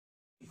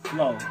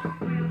flow.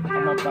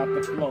 I'm about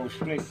to flow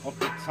straight off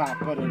the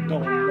top of the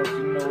dome. Let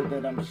you know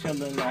that I'm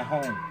chilling at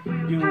home.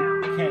 You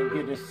can't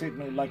get a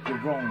signal like you're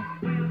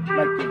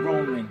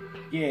Roman.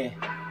 Yeah,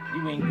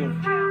 you ain't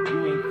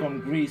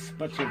from Greece,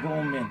 but you're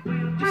Roman.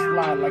 You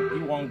slide like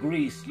you on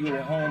Greece, you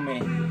a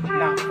homie.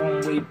 Not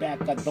from way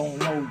back, I don't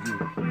know you.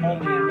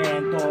 Homie,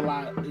 man, dog,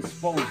 I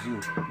expose you.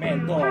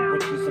 Man, dog,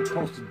 what you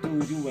supposed to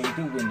do, you ain't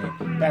doing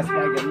it. That's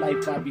why your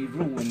life I be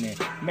ruining.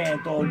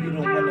 Man, dog, you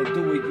don't wanna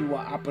do it, you a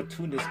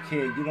opportunist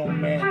kid. You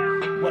don't,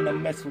 man, wanna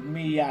mess with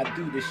me, I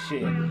do this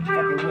shit.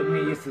 Fucking with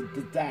me, it's a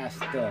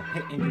disaster.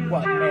 Hitting you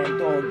up, man,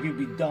 dog, you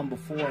be done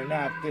before and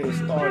after it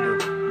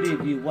started.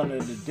 Leave you one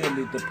of the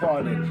dearly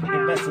departed.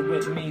 You messing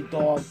with me,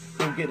 dog,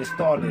 don't get it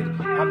started.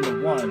 I'm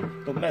the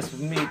one, don't mess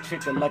with me,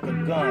 trigger like a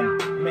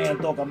gun. Man,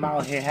 dog, I'm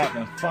out here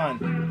having fun.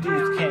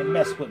 Dudes can't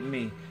mess with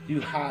me. You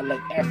high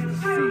like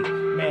ecstasy.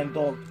 Man,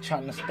 dog,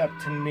 trying to step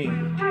to me.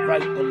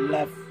 Right or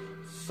left,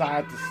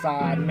 side to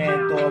side.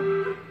 Man, dog,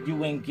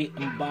 you ain't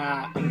getting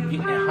by. I'm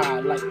getting high,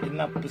 lighting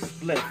up a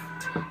spliff.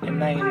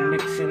 And I ain't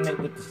mixing it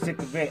with the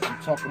cigarette.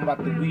 I'm talking about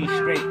the weed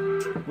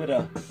straight with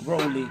a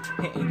rollie.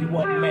 Hitting you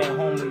up, man,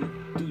 homie.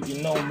 Do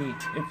you know me?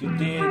 If you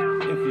did,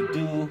 if you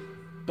do,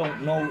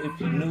 don't know if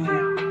you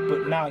knew,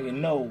 but now you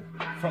know.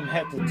 From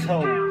head to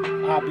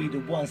toe, I'll be the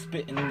one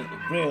spitting it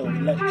real.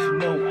 Let you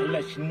know, I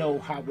let you know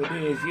how it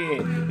is,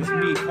 yeah. It's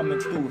me coming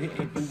through,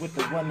 hitting you with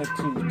the 1 or 2.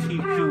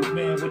 TEEQUE,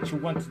 man, what you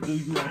want to do,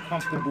 you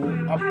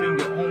uncomfortable. Up in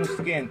your own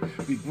skin,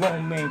 we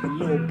grown men, you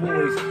little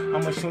boys.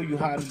 I'ma show you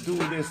how to do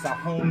this. I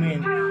home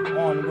in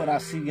on what I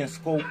see in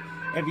scope.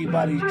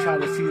 Everybody try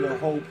to see the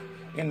hope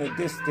in the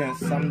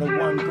distance. I'm the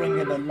one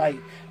bringing the light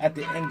at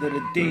the end of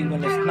the day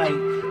when it's night.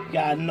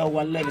 Yeah, I know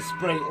I let it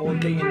spray all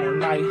day and all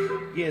night.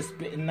 Yeah,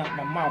 spitting out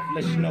my mouth,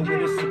 let you know what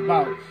it's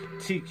about.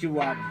 TEEQUE,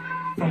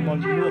 I'm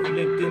from the north,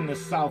 lived in the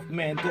south.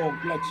 Man, dog,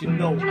 let you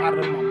know out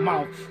of my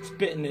mouth,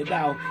 spitting it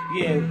out.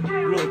 Yeah,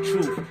 real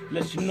truth.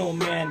 Let you know,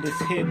 man, this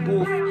here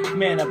booth,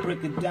 man, I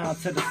break it down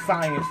to the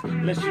science.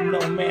 Let you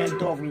know, man,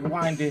 dog,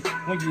 rewind it.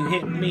 When you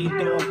hit me,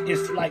 dog,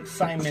 it's like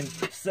Simon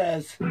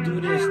says,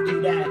 do this,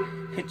 do that.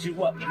 Hit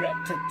you up,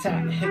 rap to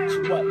tap, hit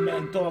you up,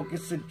 man, dog,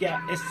 it's a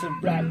gap, it's a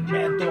rap,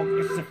 man, dog,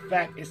 it's a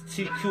fact, it's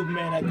TEEQUE,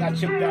 man, I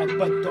got your back,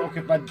 but dog,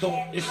 if I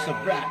don't, it's a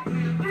rap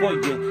for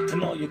you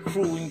and all your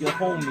crew and your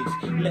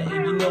homies,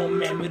 letting you know,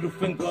 man, middle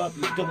finger up,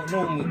 you don't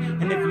know me,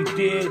 and if you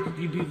did,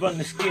 you be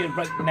running scared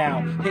right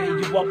now, hitting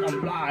you up,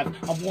 I'm live,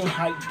 I won't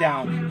hide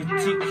down,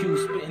 it's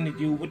TEEQUE spitting at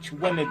you, what you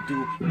wanna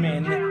do,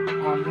 man,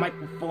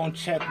 microphone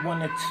check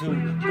 1 or 2,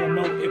 don't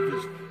know if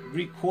it's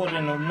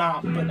recording or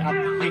not, but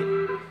I'm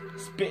hit.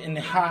 Spitting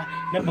it hot,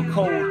 never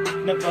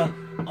cold, never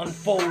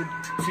unfold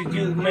to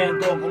you, man,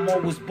 dog, I'm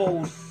always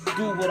bold.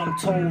 Do what I'm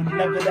told,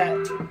 never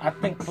that I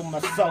think for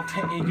myself,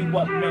 hitting you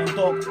up, man,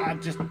 dog, I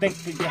just think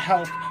for your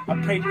health.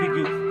 I pray for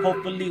you,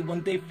 hopefully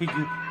one day for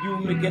you. You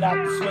make it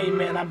out this way,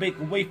 man, I make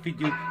a way for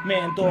you.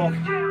 Man, dog,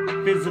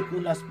 physical,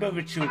 not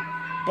spiritual.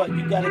 But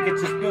you gotta get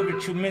your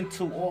spiritual,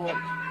 mental, all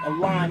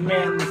aligned,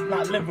 man. It's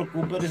not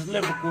lyrical, but it's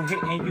lyrical.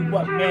 Hitting you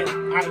up, man,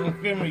 I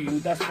ain't fearing you.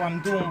 That's why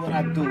I'm doing what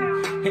I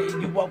do.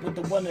 Hitting you up with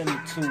the 1 and the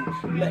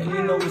 2. Letting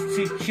you know it's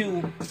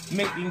TEEQUE,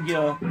 making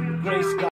your gray sky.